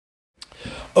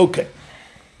Okay.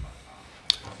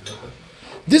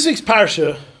 This week's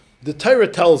parsha, the Torah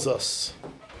tells us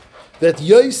that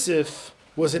Yosef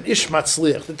was an ish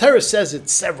matzliach. The Torah says it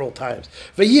several times.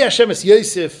 V'yi Hashem es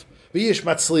Yosef, v'yi ish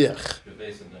matzliach.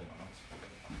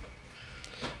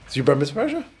 Is your bar mitzvah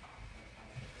parsha?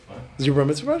 Is your bar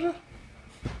mitzvah parsha?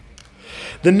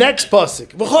 The next pasuk,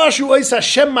 v'chol asher oisa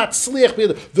Hashem matzliach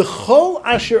b'yadav. V'chol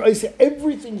asher oisa,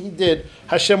 everything he did,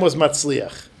 Hashem was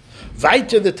matzliach.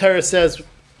 Weiter, the Torah says,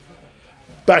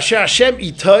 Basher Hashem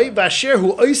itay, Basher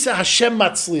hu oisa Hashem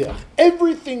matzliach.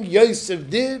 Everything Yosef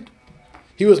did,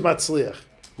 he was matzliach.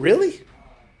 Really?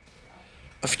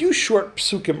 A few short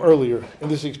psukim earlier in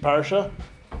this week's parasha,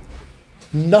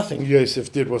 nothing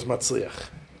Yosef did was matzliach.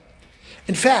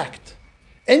 In fact,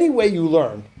 any way you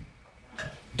learn,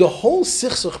 the whole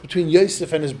sichsuch between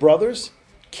Yosef and his brothers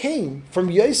came from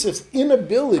Yosef's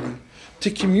inability to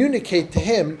communicate to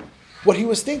him what he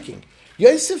was thinking.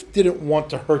 Yosef didn't want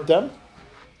to hurt them.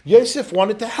 Yosef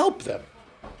wanted to help them.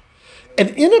 An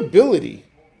inability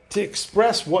to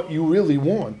express what you really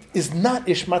want is not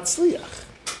ish matzliach.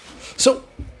 So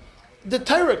the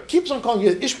Torah keeps on calling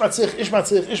you ish matzliach, ish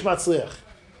matzliach, ish matzliach.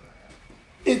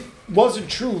 It wasn't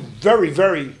true very,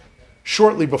 very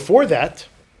shortly before that.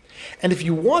 And if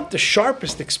you want the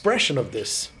sharpest expression of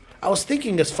this, I was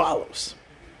thinking as follows.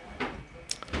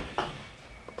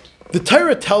 The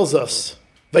Torah tells us,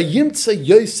 Vayimtza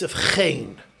Yosef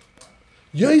chen.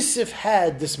 Yosef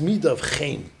had this midah of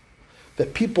chen,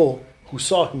 that people who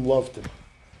saw him loved him.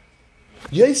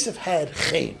 Yosef had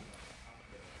chen.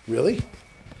 Really?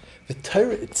 The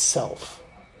Torah itself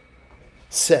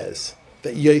says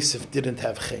that Yosef didn't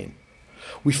have chen.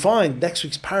 We find next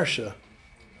week's parsha,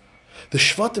 the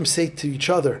Shvatim say to each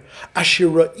other, Asher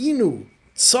ra'inu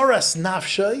tsaras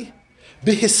nafshay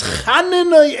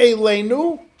b'hischanenai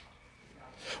eleinu.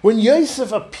 When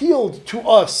Yosef appealed to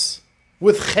us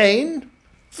with chen,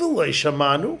 v'lei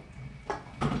shamanu,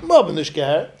 mabin nish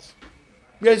gehert.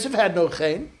 Yosef had no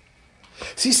chen.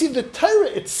 So you see, the Torah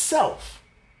itself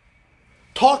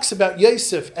talks about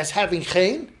Yosef as having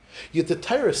chen, yet the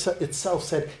Torah itself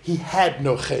said he had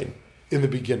no chen in the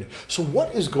beginning. So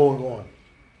what is going on?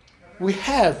 We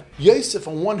have Yosef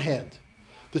on one hand,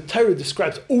 the Torah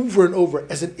describes over and over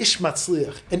as an ish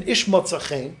matzliach, an ish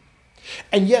matzachein,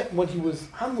 and yet when he was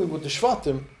handling with the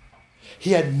Shvatim,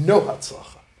 he had no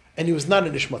hatzlacha, and he was not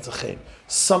an ish matzachein.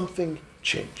 Something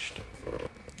changed.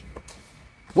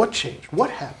 What changed? What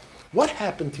happened? What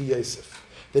happened to Yosef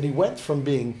that he went from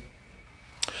being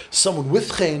someone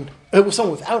with chen,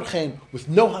 someone without chen, with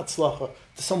no hatzlacha,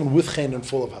 to someone with chen and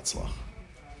full of hatzlacha?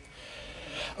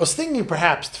 I was thinking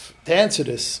perhaps to answer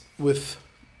this with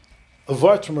a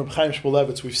vart from Reb Chaim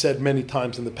Shmulevitz we've said many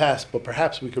times in the past, but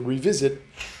perhaps we could revisit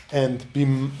and be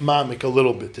mamik a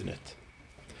little bit in it.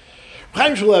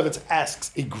 Reb Chaim Shmulevitz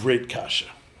asks a great kasha.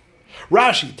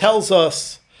 Rashi tells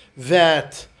us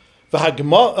that the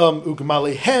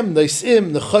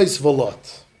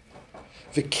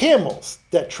camels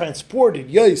that transported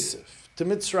Yosef to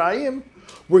Mitzrayim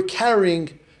were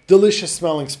carrying delicious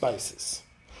smelling spices.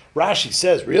 Rashi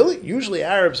says, really? Usually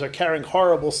Arabs are carrying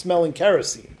horrible smelling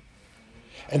kerosene.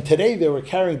 And today they were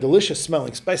carrying delicious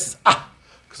smelling spices.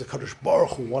 Because the Kadosh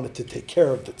Baruch Hu wanted to take care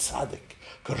of the tzaddik.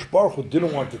 Kadosh Baruch Hu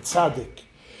didn't want the tzaddik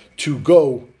to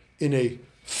go in a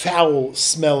foul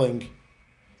smelling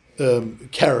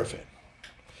caravan.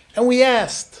 And we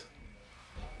asked,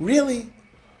 really?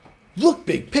 Look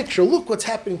big picture. Look what's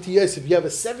happening to Yosef. You have a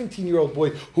 17-year-old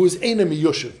boy who is Eina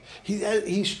Miyushiv. He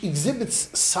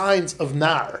exhibits signs of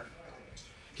nar.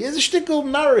 He has a shtickle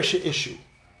narish issue.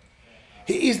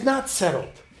 He is not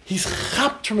settled. He's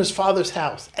chapped from his father's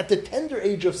house at the tender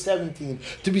age of 17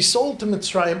 to be sold to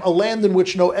Mitzrayim, a land in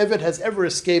which no Eved has ever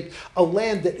escaped, a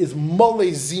land that is mole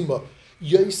zima.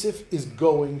 Yosef is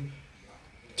going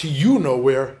to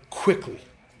you-know-where quickly.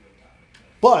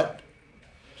 But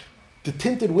the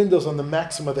tinted windows on the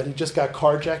Maxima that he just got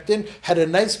carjacked in had a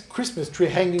nice Christmas tree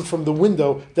hanging from the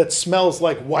window that smells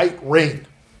like white rain.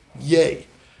 Yay.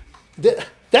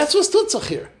 That's what's tutzach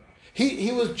here.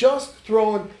 He was just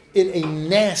thrown in a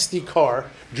nasty car,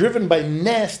 driven by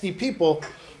nasty people,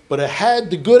 but it had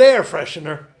the good air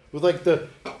freshener with like the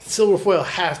silver foil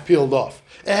half peeled off.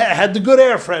 It had the good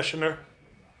air freshener.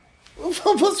 Who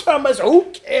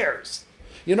cares?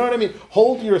 You know what I mean?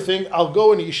 Hold your thing. I'll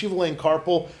go in a yeshiva lane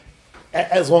carpool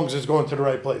as long as it's going to the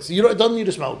right place. It doesn't need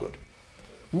to smell good.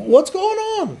 What's going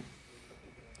on?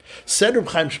 Said Reb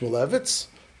Chaim Shmulevitz,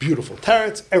 beautiful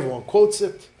teretz, everyone quotes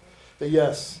it, that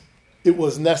yes, it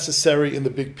was necessary in the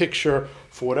big picture,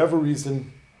 for whatever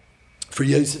reason, for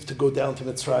Yosef to go down to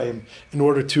Mitzrayim in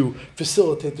order to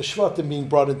facilitate the Shvatim being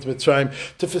brought into Mitzrayim,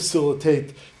 to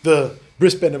facilitate the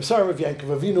Bris ben Absar of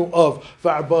Yankov Avinu of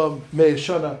Va'arba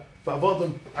Me'eshana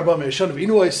Va'avadim Arba Me'eshana V'inu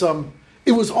Oisam.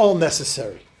 It was all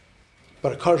necessary.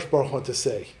 But HaKadosh Baruch Hu wanted to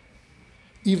say,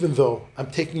 even though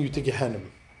I'm taking you to Gehenna,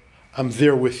 I'm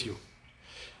there with you.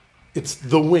 It's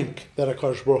the wink that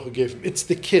HaKadosh Baruch Hu gave him. It's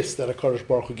the kiss that HaKadosh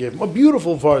Baruch Hu gave him. A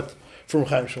beautiful vart from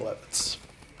Chaim Shmulevitz.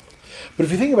 But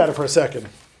if you think about it for a second,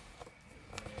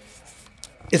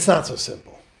 it's not so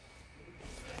simple.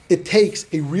 It takes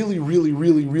a really, really,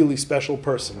 really, really special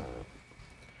person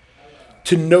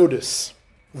to notice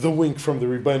the wink from the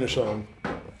Rebbeinu Shalom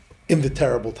in the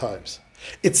terrible times.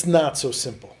 It's not so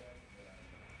simple.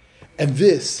 And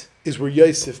this is where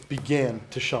Yosef began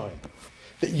to shine.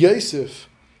 That Yosef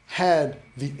had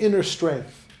the inner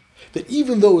strength that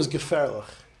even though it was geferlich,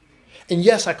 and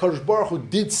yes, HaKadosh Baruch Hu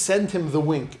did send him the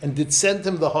wink, and did send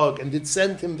him the hug, and did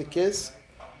send him the kiss,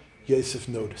 Yosef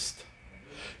noticed.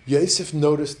 Yosef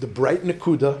noticed the bright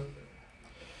Nakuda,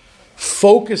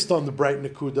 focused on the bright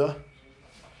Nakuda,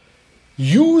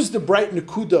 used the bright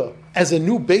Nakuda as a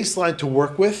new baseline to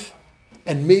work with,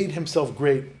 and made himself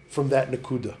great from that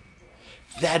Nakuda.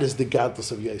 That is the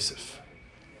godless of Yosef.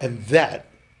 And that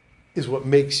is what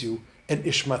makes you an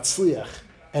Ish Matzliach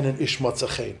and an Ish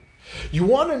Matzachein. You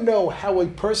want to know how a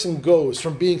person goes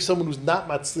from being someone who's not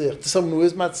Matzliach to someone who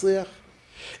is Matzliach?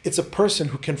 It's a person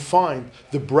who can find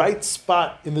the bright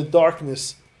spot in the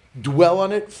darkness, dwell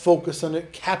on it, focus on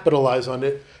it, capitalize on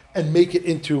it, and make it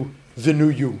into the new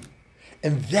you.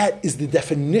 And that is the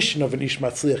definition of an Ish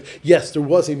Matzliach. Yes, there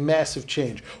was a massive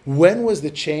change. When was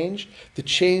the change? The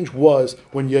change was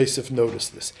when Yosef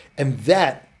noticed this. And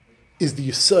that is the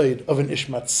yesod of an Ish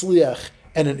Matzliach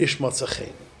and an Ish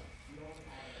Matzachein.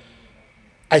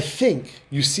 I think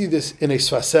you see this in a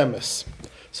Sfas Emes.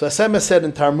 Sfas Emes said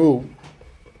in Talmud,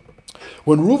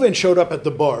 when Reuven showed up at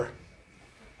the bar,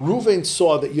 Reuven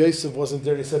saw that Yosef wasn't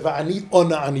there. He said, "Va'ani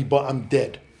ona ani ba, I'm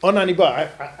dead. Ona ani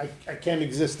ba, I can't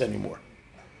exist anymore."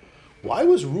 Why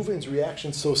was Reuven's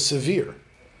reaction so severe?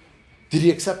 Did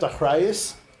he accept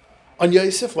achrayus on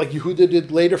Yosef like Yehuda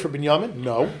did later for Binyamin?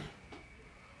 No.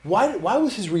 Why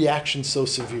was his reaction so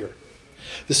severe?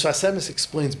 The Sfas Emes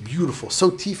explains beautiful,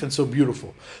 so teef and so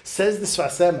beautiful. Says the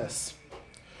Sfas Emes,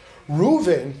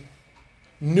 Reuven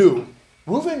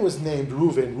was named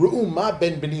Reuven, Re'uma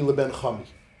ben Beni leben Chami.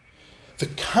 The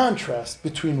contrast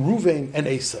between Reuven and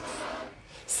Esav.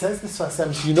 Says the Sfas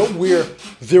Emes, you know where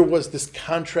there was this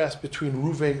contrast between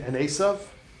Reuven and Esav?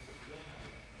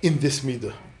 In this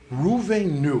midah.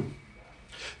 Reuven knew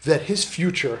that his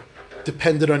future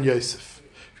depended on Yosef.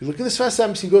 If you look at the Sfas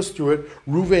Emes, he goes through it.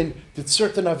 Reuven did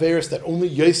certain averos that only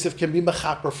Yosef can be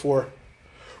mechaper for.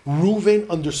 Reuven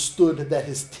understood that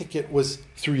his ticket was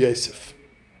through Yosef.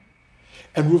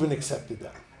 And Reuven accepted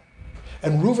that.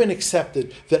 And Reuven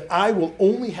accepted that I will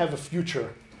only have a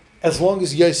future as long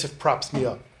as Yosef props me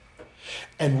up.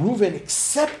 And Reuven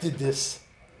accepted this,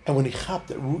 and when he chapped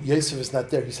that Yosef is not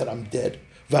there, he said, I'm dead.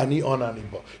 Vani on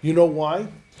aniba. You know why?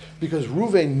 Because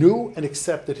Reuven knew and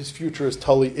accepted his future is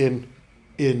totally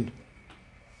in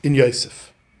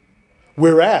Yosef.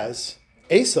 Whereas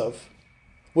Esav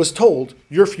was told,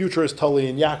 your future is totally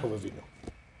in Yaakov Avinu.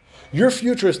 Your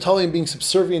future is totally in being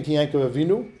subservient to Yaakov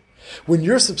Avinu. When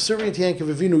you're subservient to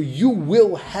Yaakov Avinu, you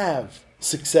will have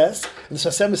success. And the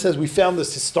Sfas Emes says we found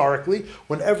this historically.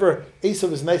 Whenever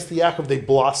Esav is nice to Yaakov, they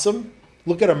blossom.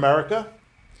 Look at America.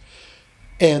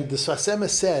 And the Sfas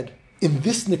Emes said, in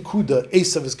this Nekuda,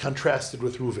 Esav is contrasted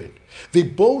with Reuven. They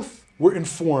both were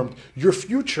informed, your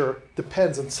future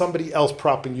depends on somebody else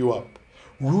propping you up.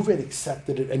 Reuven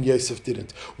accepted it and Yosef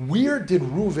didn't. Where did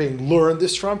Reuven learn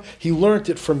this from? He learned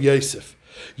it from Yosef.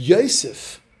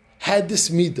 Yosef had this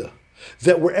midah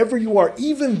that wherever you are,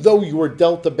 even though you are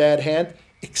dealt a bad hand,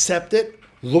 accept it,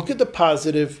 look at the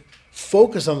positive,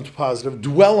 focus on the positive,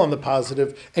 dwell on the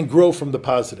positive, and grow from the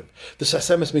positive. The Sfas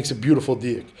Emes makes a beautiful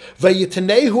diuk.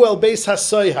 Vayitenehu el beis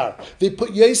hasoyhar. They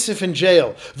put Yosef in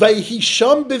jail.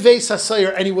 Vayihisham beveis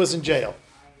hasoyhar, and he was in jail.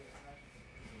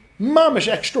 Mamish,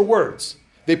 extra words.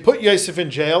 They put Yosef in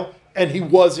jail, and he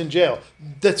was in jail.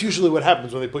 That's usually what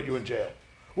happens when they put you in jail.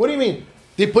 What do you mean?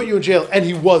 They put you in jail, and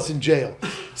he was in jail.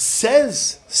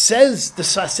 Says the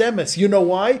Sfas Emes, you know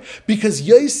why? Because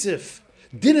Yosef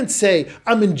didn't say,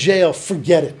 I'm in jail,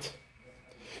 forget it.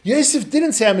 Yosef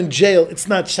didn't say, I'm in jail, it's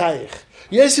not shaykh.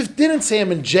 Yosef didn't say,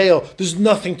 I'm in jail, there's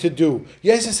nothing to do.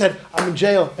 Yosef said, I'm in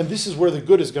jail, and this is where the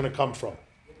good is going to come from.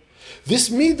 This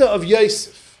midah of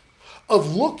Yosef,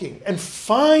 of looking and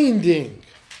finding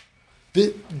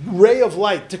the ray of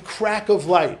light, the crack of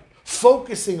light,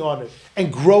 focusing on it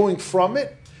and growing from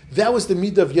it, that was the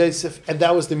midah of Yosef, and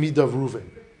that was the midah of Reuven.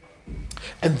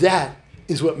 And that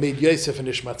is what made Yosef an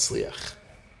Ish Matzliach.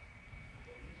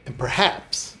 And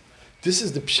perhaps this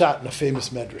is the pshat in a famous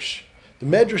medrash. The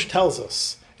medrash tells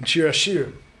us in Shir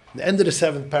Hashirim, the end of the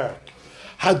 7th parak,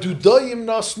 Hadudayim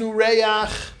nasnu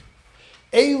reach,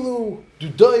 Elu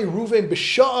dudai Ruven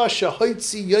b'sha'a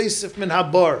shahoitzi Yosef min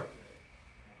habar.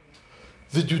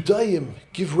 The dudayim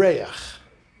give reach.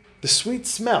 The sweet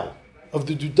smell of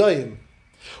the dudayim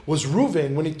was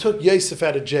Ruven when he took Yosef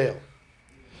out of jail.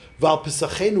 Val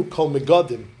pesachenu kol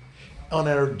megadim, on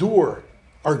our door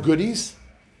are goodies.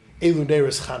 Elu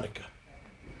neiros Chanukah.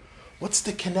 What's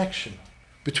the connection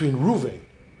between Ruven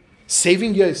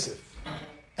saving Yosef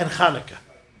and Chanukah?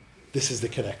 This is the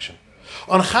connection.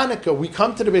 On Chanukah, we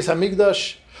come to the Beis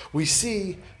Hamikdash, we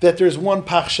see that there's one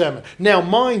Pach Shemen. Now,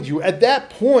 mind you, at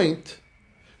that point,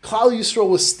 Klal Yisrael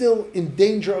was still in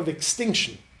danger of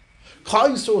extinction.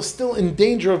 Klal Yisrael was still in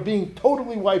danger of being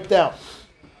totally wiped out.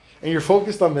 And you're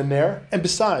focused on the Ner, and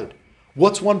beside,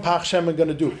 what's one Pach Shemen going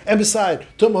to do? And beside,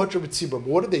 Tum Hotra B'tzibur, but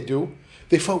what do?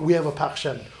 They thought, we have a Pach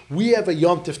Shemen. We have a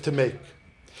Yontif to make.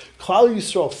 Klal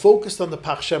Yisrael focused on the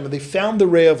Pach Shemen. They found the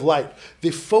ray of light.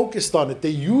 They focused on it. They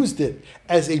used it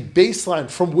as a baseline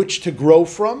from which to grow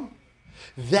from.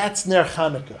 That's Ner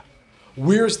Chanukah.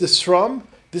 Where's this from?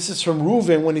 This is from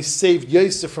Reuven when he saved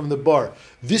Yosef from the bar.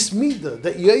 This midah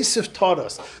that Yosef taught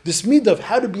us, this midah of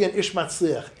how to be an Ish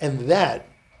Matzliach, and that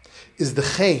is the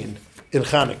Chain in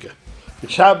Chanukah.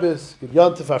 Good Shabbos, good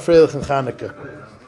Yontif, Afreilich in Chanukah.